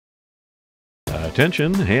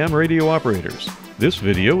Attention ham radio operators. This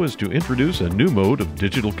video is to introduce a new mode of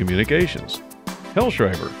digital communications,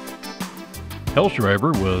 Hellschreiber.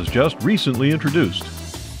 Hellschreiber was just recently introduced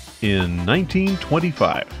in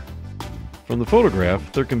 1925. From the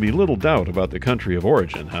photograph, there can be little doubt about the country of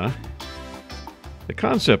origin, huh? The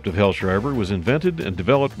concept of Hellschreiber was invented and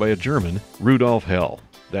developed by a German, Rudolf Hell.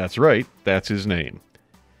 That's right, that's his name.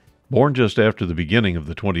 Born just after the beginning of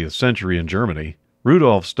the 20th century in Germany,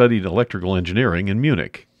 Rudolf studied electrical engineering in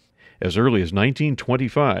Munich. As early as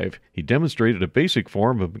 1925, he demonstrated a basic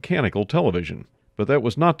form of mechanical television, but that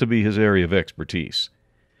was not to be his area of expertise.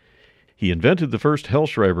 He invented the first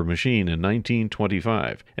Hellschreiber machine in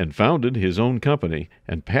 1925 and founded his own company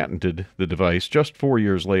and patented the device just 4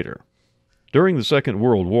 years later. During the Second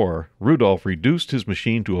World War, Rudolf reduced his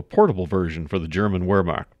machine to a portable version for the German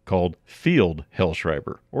Wehrmacht called Field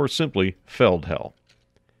Hellschreiber, or simply Feldhell.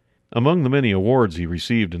 Among the many awards he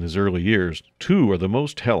received in his early years, two are the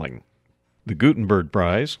most telling: the Guttenberg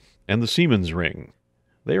Prize and the Siemens Ring.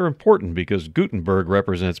 They are important because Guttenberg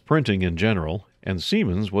represents printing in general, and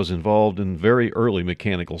Siemens was involved in very early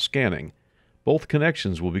mechanical scanning. Both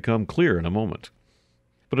connections will become clear in a moment.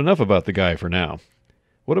 But enough about the guy for now.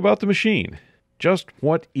 What about the machine? Just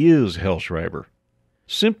what is Hellschreiber?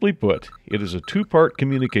 Simply put, it is a two-part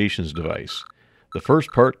communications device. The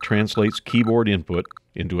first part translates keyboard input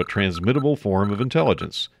into a transmittable form of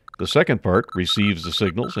intelligence. The second part receives the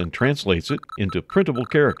signals and translates it into printable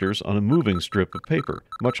characters on a moving strip of paper,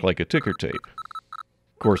 much like a ticker tape.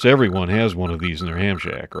 Of course, everyone has one of these in their ham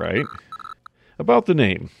shack, right? About the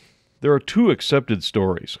name. There are two accepted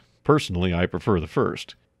stories. Personally, I prefer the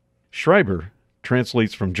first. Schreiber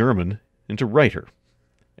translates from German into writer,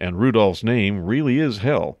 and Rudolf's name really is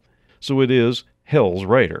Hell, so it is Hell's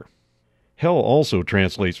writer. Hell also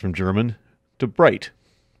translates from German to bright,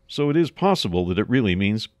 so it is possible that it really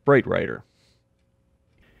means bright writer.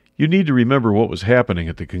 You need to remember what was happening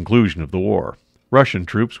at the conclusion of the war. Russian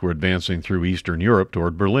troops were advancing through Eastern Europe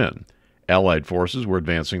toward Berlin. Allied forces were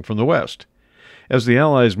advancing from the west. As the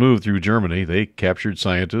Allies moved through Germany, they captured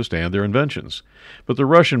scientists and their inventions. But the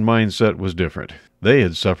Russian mindset was different. They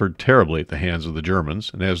had suffered terribly at the hands of the Germans,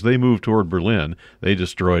 and as they moved toward Berlin, they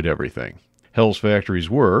destroyed everything. Hell's factories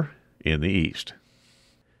were in the east.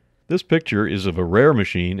 This picture is of a rare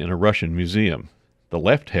machine in a Russian museum. The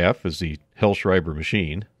left half is the Hellschreiber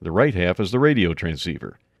machine, the right half is the radio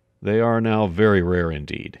transceiver. They are now very rare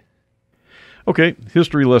indeed. Okay,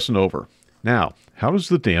 history lesson over. Now, how does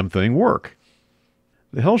the damn thing work?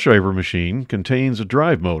 The Hellschreiber machine contains a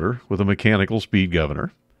drive motor with a mechanical speed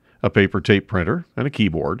governor, a paper tape printer, and a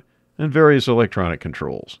keyboard, and various electronic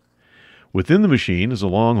controls. Within the machine is a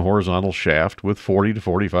long horizontal shaft with 40 to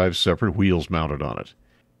 45 separate wheels mounted on it.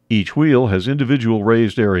 Each wheel has individual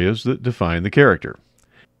raised areas that define the character.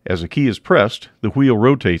 As a key is pressed, the wheel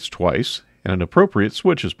rotates twice, and an appropriate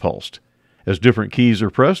switch is pulsed. As different keys are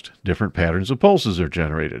pressed, different patterns of pulses are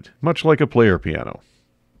generated, much like a player piano.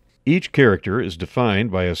 Each character is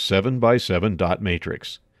defined by a 7x7 dot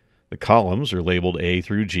matrix. The columns are labeled A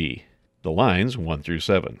through G, the lines 1 through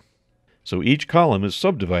 7. So each column is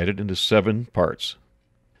subdivided into 7 parts.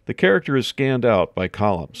 The character is scanned out by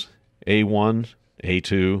columns, A1,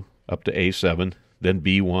 A2, up to A7, then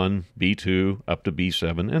B1, B2, up to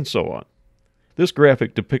B7, and so on. This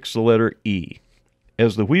graphic depicts the letter E.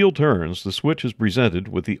 As the wheel turns, the switch is presented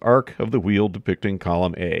with the arc of the wheel depicting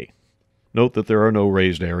column A. Note that there are no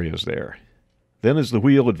raised areas there. Then as the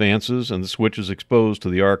wheel advances and the switch is exposed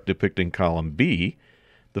to the arc depicting column B,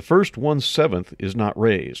 the first 1/7 is not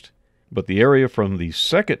raised, but the area from the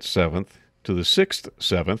second 7th to the 6th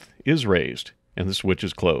 7th is raised, and the switch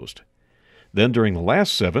is closed. Then during the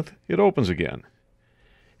last 7th, it opens again.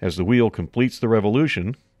 As the wheel completes the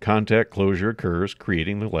revolution, contact closure occurs,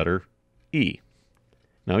 creating the letter E.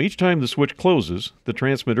 Now each time the switch closes, the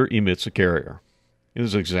transmitter emits a carrier. It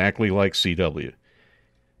is exactly like CW.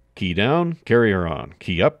 Key down, carrier on.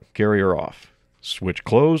 Key up, carrier off. Switch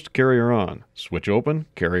closed, carrier on. Switch open,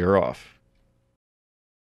 carrier off.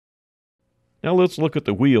 Now let's look at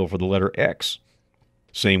the wheel for the letter X.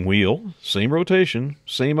 Same wheel, same rotation,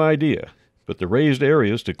 same idea, but the raised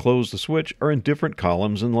areas to close the switch are in different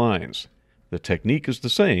columns and lines. The technique is the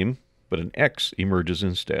same, but an X emerges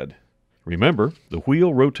instead. Remember, the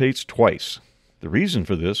wheel rotates twice. The reason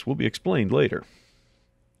for this will be explained later.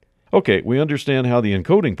 Okay, we understand how the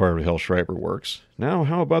encoding part of Hellschreiber works. Now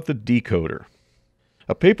how about the decoder?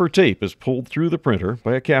 A paper tape is pulled through the printer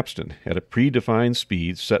by a capstan at a predefined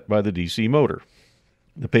speed set by the DC motor.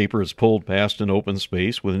 The paper is pulled past an open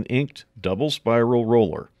space with an inked double spiral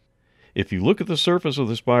roller. If you look at the surface of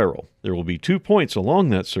the spiral, there will be 2 points along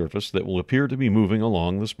that surface that will appear to be moving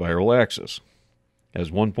along the spiral axis.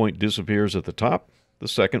 As one point disappears at the top, the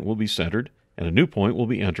second will be centered, and a new point will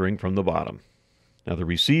be entering from the bottom. Now the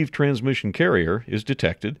received transmission carrier is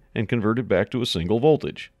detected and converted back to a single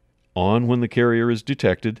voltage, on when the carrier is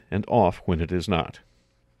detected and off when it is not.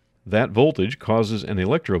 That voltage causes an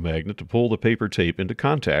electromagnet to pull the paper tape into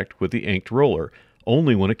contact with the inked roller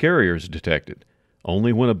only when a carrier is detected,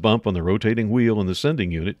 only when a bump on the rotating wheel in the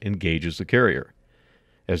sending unit engages the carrier.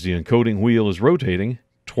 As the encoding wheel is rotating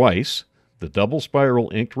twice, the double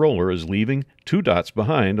spiral inked roller is leaving 2 dots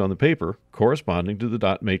behind on the paper corresponding to the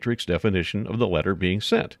dot matrix definition of the letter being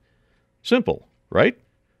sent. Simple, right?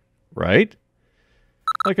 Right?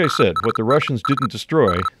 Like I said, what the Russians didn't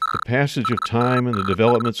destroy, the passage of time and the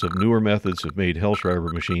developments of newer methods have made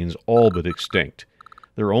Hellschreiber machines all but extinct.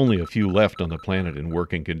 There are only a few left on the planet in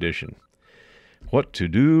working condition. What to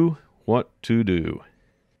do? What to do?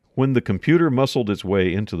 When the computer muscled its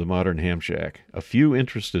way into the modern ham shack, a few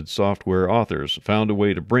interested software authors found a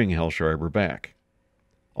way to bring Hellschreiber back.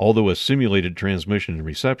 Although a simulated transmission and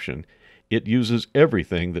reception, it uses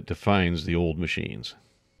everything that defines the old machines,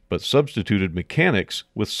 but substituted mechanics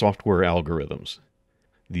with software algorithms.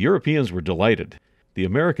 The Europeans were delighted. The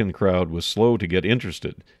American crowd was slow to get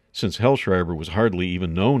interested, since Hellschreiber was hardly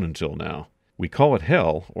even known until now. We call it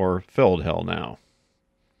Hell, or Feldhell now.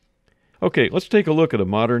 Okay, let's take a look at a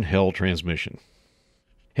modern Hell transmission.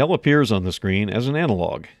 Hell appears on the screen as an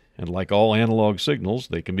analog, and like all analog signals,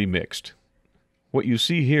 they can be mixed. What you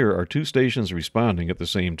see here are 2 stations responding at the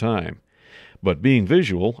same time, but being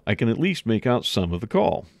visual, I can at least make out some of the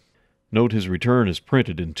call. Note his return is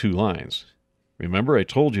printed in 2 lines. Remember, I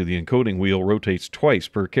told you the encoding wheel rotates twice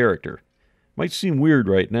per character. Might seem weird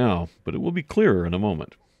right now, but it will be clearer in a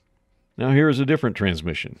moment. Now here is a different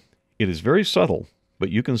transmission. It is very subtle, but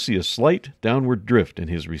you can see a slight downward drift in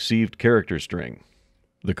his received character string.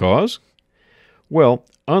 The cause? Well,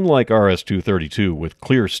 unlike RS-232 with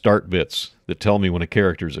clear start bits that tell me when a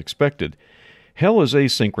character is expected, Hell is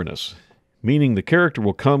asynchronous, meaning the character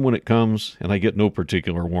will come when it comes and I get no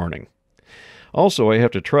particular warning. Also, I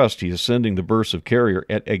have to trust he is sending the bursts of carrier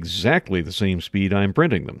at exactly the same speed I'm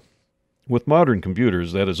printing them. With modern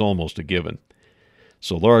computers, that is almost a given,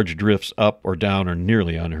 so large drifts up or down are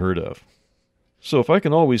nearly unheard of. So if I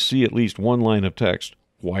can always see at least 1 line of text,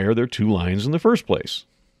 why are there 2 lines in the first place?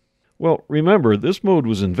 Well, remember, this mode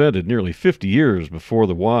was invented nearly 50 years before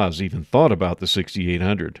the WAS even thought about the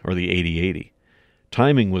 6800 or the 8080.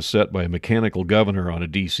 Timing was set by a mechanical governor on a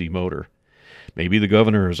DC motor. Maybe the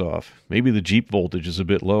governor is off. Maybe the Jeep voltage is a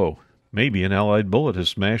bit low. Maybe an Allied bullet has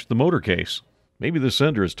smashed the motor case. Maybe the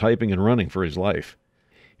sender is typing and running for his life.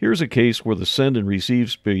 Here's a case where the send and receive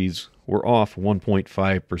speeds were off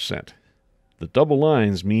 1.5%. The double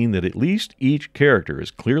lines mean that at least each character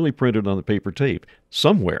is clearly printed on the paper tape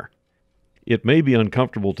somewhere. It may be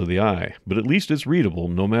uncomfortable to the eye, but at least it's readable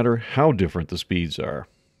no matter how different the speeds are.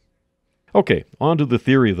 Okay, on to the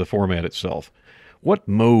theory of the format itself. What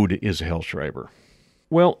mode is Hellschreiber?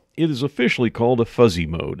 Well, it is officially called a fuzzy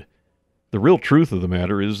mode. The real truth of the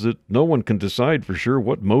matter is that no one can decide for sure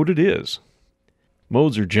what mode it is.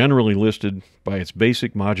 Modes are generally listed by its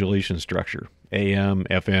basic modulation structure, AM,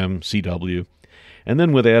 FM, CW, and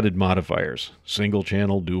then with added modifiers, single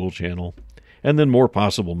channel, dual channel, and then more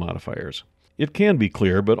possible modifiers. It can be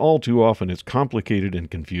clear, but all too often it's complicated and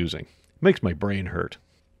confusing. Makes my brain hurt.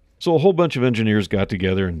 So a whole bunch of engineers got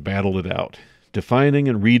together and battled it out, defining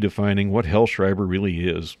and redefining what Hellschreiber really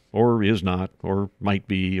is, or is not, or might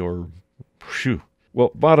be, or phew.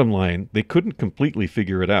 Well, bottom line, they couldn't completely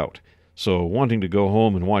figure it out. So, wanting to go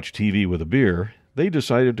home and watch TV with a beer, they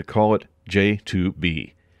decided to call it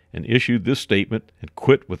J2B, and issued this statement and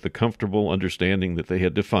quit with the comfortable understanding that they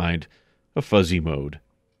had defined a fuzzy mode.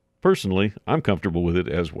 Personally, I'm comfortable with it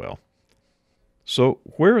as well. So,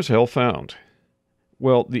 where is Hell found?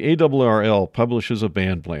 Well, the ARRL publishes a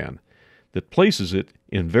band plan that places it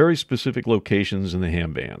in very specific locations in the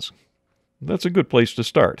ham bands. That's a good place to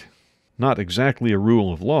start. Not exactly a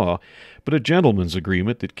rule of law, but a gentleman's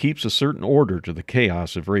agreement that keeps a certain order to the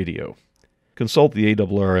chaos of radio. Consult the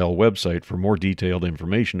ARRL website for more detailed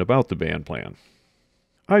information about the band plan.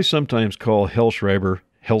 I sometimes call Hellschreiber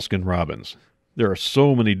Helskin Robbins. There are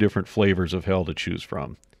so many different flavors of Hell to choose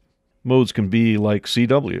from. Modes can be like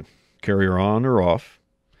CW, carrier on or off.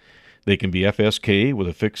 They can be FSK with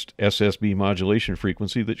a fixed SSB modulation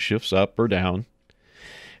frequency that shifts up or down.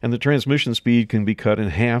 And the transmission speed can be cut in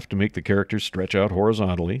half to make the characters stretch out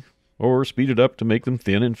horizontally, or speeded up to make them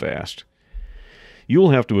thin and fast. You'll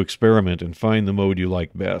have to experiment and find the mode you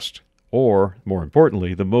like best, or, more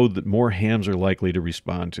importantly, the mode that more hams are likely to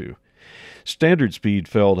respond to. Standard speed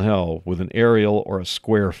Feld Hell with an Arial or a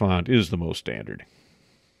square font is the most standard.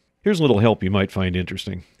 Here's a little help you might find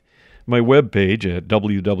interesting. My webpage at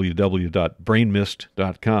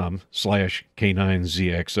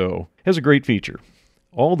www.brainmist.com/K9ZXO has a great feature.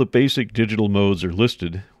 All the basic digital modes are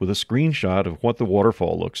listed with a screenshot of what the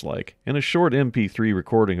waterfall looks like and a short MP3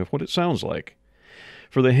 recording of what it sounds like.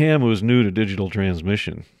 For the ham who is new to digital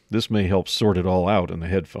transmission, this may help sort it all out in the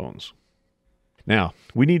headphones. Now,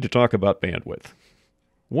 we need to talk about bandwidth.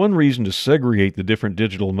 One reason to segregate the different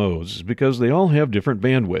digital modes is because they all have different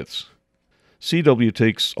bandwidths. CW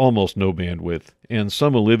takes almost no bandwidth, and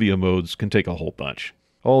some Olivia modes can take a whole bunch.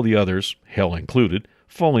 All the others, Hell included,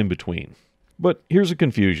 fall in between. But here's a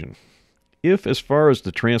confusion. If, as far as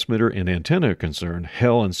the transmitter and antenna are concerned,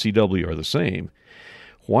 Hell and CW are the same,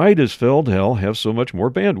 why does Feld-Hell have so much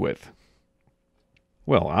more bandwidth?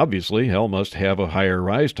 Well, obviously, Hell must have a higher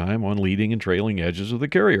rise time on leading and trailing edges of the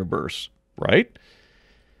carrier bursts, right?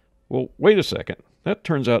 Well, wait a second. That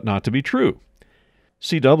turns out not to be true.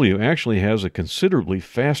 CW actually has a considerably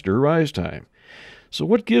faster rise time. So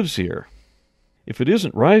what gives here? If it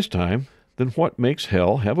isn't rise time, then what makes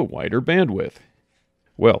Hell have a wider bandwidth?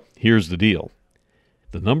 Well, here's the deal.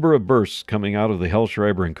 The number of bursts coming out of the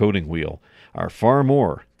Hellschreiber encoding wheel are far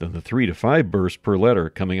more than the 3 to 5 bursts per letter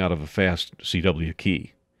coming out of a fast CW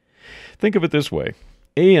key. Think of it this way.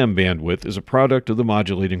 AM bandwidth is a product of the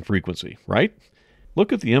modulating frequency, right?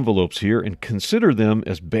 Look at the envelopes here and consider them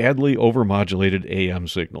as badly overmodulated AM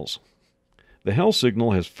signals. The Hell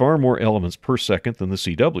signal has far more elements per second than the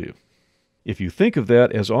CW. If you think of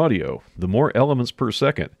that as audio, the more elements per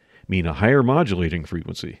second mean a higher modulating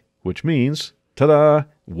frequency, which means, ta-da,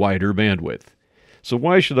 wider bandwidth. So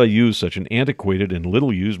why should I use such an antiquated and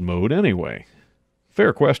little-used mode anyway?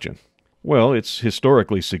 Fair question. Well, it's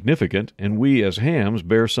historically significant, and we as hams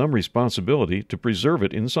bear some responsibility to preserve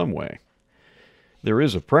it in some way. There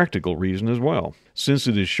is a practical reason as well. Since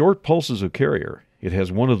it is short pulses of carrier, it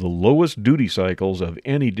has one of the lowest duty cycles of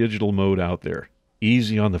any digital mode out there.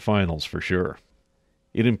 Easy on the finals for sure.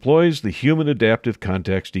 It employs the human adaptive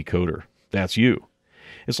context decoder. That's you.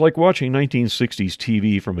 It's like watching 1960s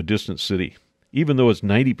TV from a distant city. Even though it's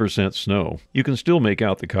 90% snow, you can still make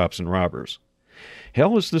out the cops and robbers.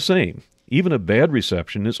 Hell is the same. Even a bad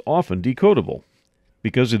reception is often decodable,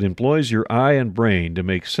 because it employs your eye and brain to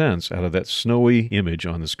make sense out of that snowy image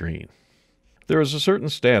on the screen. There is a certain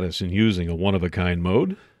status in using a one-of-a-kind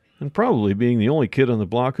mode, and probably being the only kid on the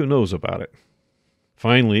block who knows about it.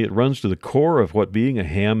 Finally, it runs to the core of what being a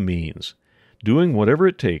ham means, doing whatever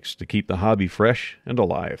it takes to keep the hobby fresh and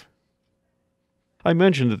alive. I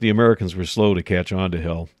mentioned that the Americans were slow to catch on to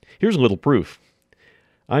Hell. Here's a little proof.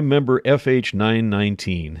 I'm member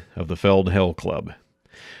FH919 of the Feld-Hell Club.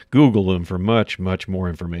 Google them for much, much more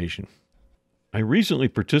information. I recently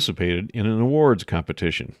participated in an awards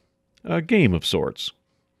competition, a game of sorts.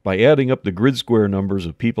 By adding up the grid square numbers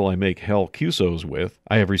of people I make Hell QSOs with,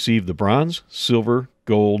 I have received the Bronze, Silver,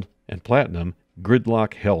 Gold, and Platinum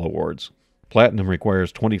Gridlock Hell Awards. Platinum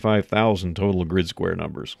requires 25,000 total grid square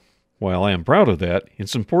numbers. While I am proud of that,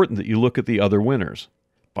 it's important that you look at the other winners.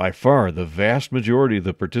 By far, the vast majority of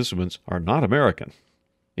the participants are not American.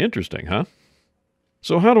 Interesting, huh?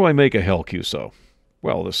 So how do I make a Hell QSO?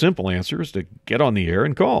 Well, the simple answer is to get on the air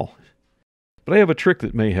and call. But I have a trick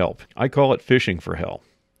that may help. I call it fishing for Hell.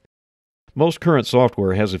 Most current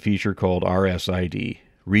software has a feature called RSID,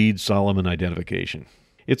 Reed-Solomon Identification.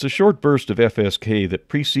 It's a short burst of FSK that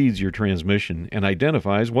precedes your transmission and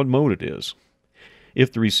identifies what mode it is.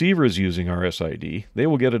 If the receiver is using RSID, they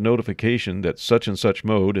will get a notification that such and such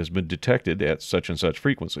mode has been detected at such and such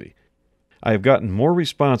frequency. I have gotten more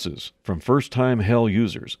responses from first-time Hell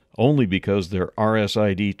users only because their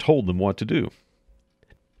RSID told them what to do.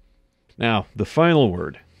 Now, the final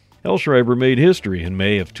word. Hellschreiber made history in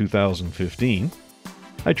May of 2015.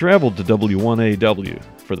 I traveled to W1AW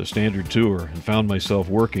for the standard tour and found myself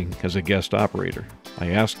working as a guest operator.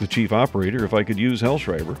 I asked the chief operator if I could use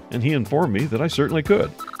Hellschreiber, and he informed me that I certainly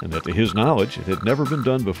could, and that to his knowledge it had never been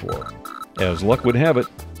done before. As luck would have it,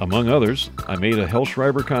 among others, I made a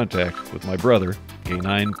Hellschreiber contact with my brother,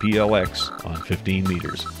 K9PLX, on 15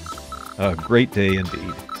 meters. A great day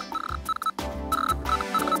indeed.